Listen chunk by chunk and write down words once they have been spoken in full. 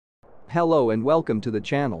Hello and welcome to the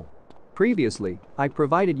channel. Previously, I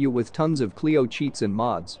provided you with tons of Cleo cheats and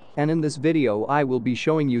mods, and in this video I will be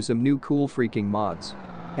showing you some new cool freaking mods.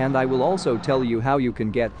 And I will also tell you how you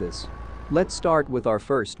can get this. Let's start with our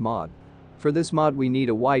first mod. For this mod we need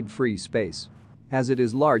a wide free space, as it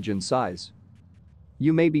is large in size.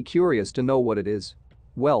 You may be curious to know what it is.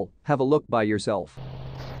 Well, have a look by yourself.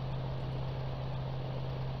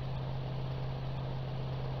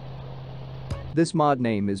 This mod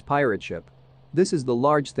name is Pirate Ship. This is the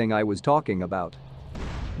large thing I was talking about.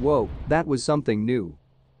 Whoa, that was something new.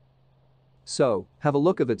 So, have a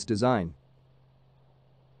look of its design.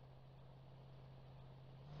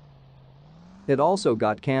 It also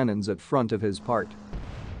got cannons at front of his part.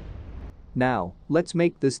 Now, let's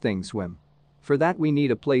make this thing swim. For that we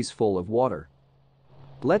need a place full of water.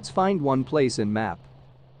 Let's find one place in map.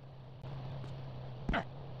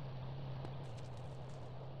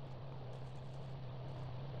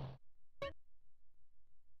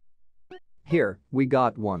 Here, we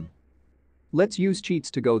got one. Let's use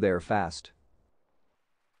cheats to go there fast.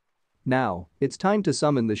 Now, it's time to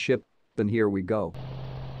summon the ship, and here we go.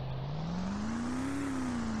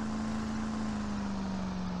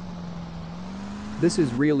 This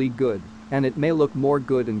is really good, and it may look more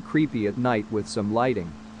good and creepy at night with some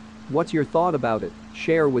lighting. What's your thought about it?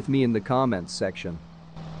 Share with me in the comments section.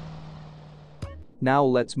 Now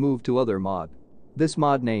let's move to other mod. This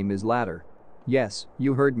mod name is Ladder. Yes,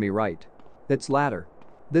 you heard me right. It's ladder.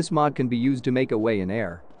 This mod can be used to make a way in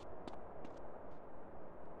air.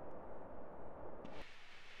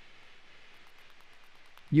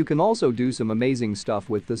 You can also do some amazing stuff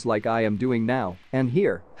with this like I am doing now, and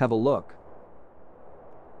here, have a look.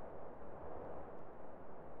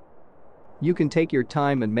 You can take your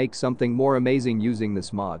time and make something more amazing using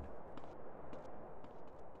this mod.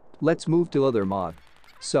 Let's move to other mod.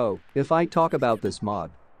 So, if I talk about this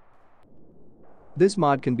mod. This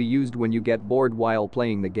mod can be used when you get bored while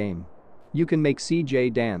playing the game. You can make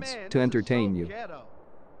CJ dance to entertain you.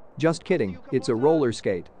 Just kidding, it's a roller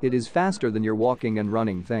skate. It is faster than your walking and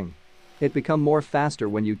running thing. It become more faster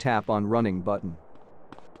when you tap on running button.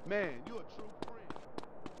 Man, you a true friend.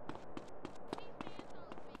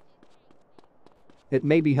 It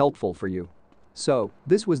may be helpful for you. So,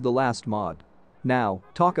 this was the last mod. Now,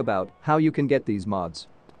 talk about how you can get these mods.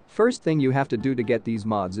 First thing you have to do to get these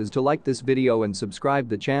mods is to like this video and subscribe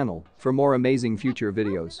the channel for more amazing future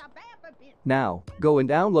videos. Now, go and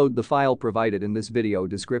download the file provided in this video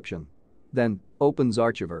description. Then, open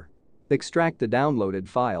Archiver. Extract the downloaded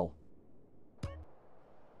file.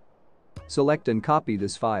 Select and copy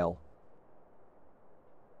this file.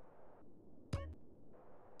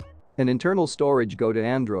 In internal storage go to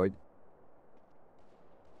Android.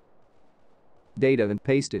 Data and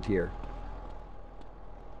paste it here.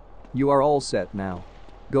 You are all set now.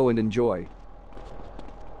 Go and enjoy.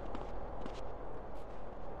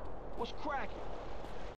 What's cracking?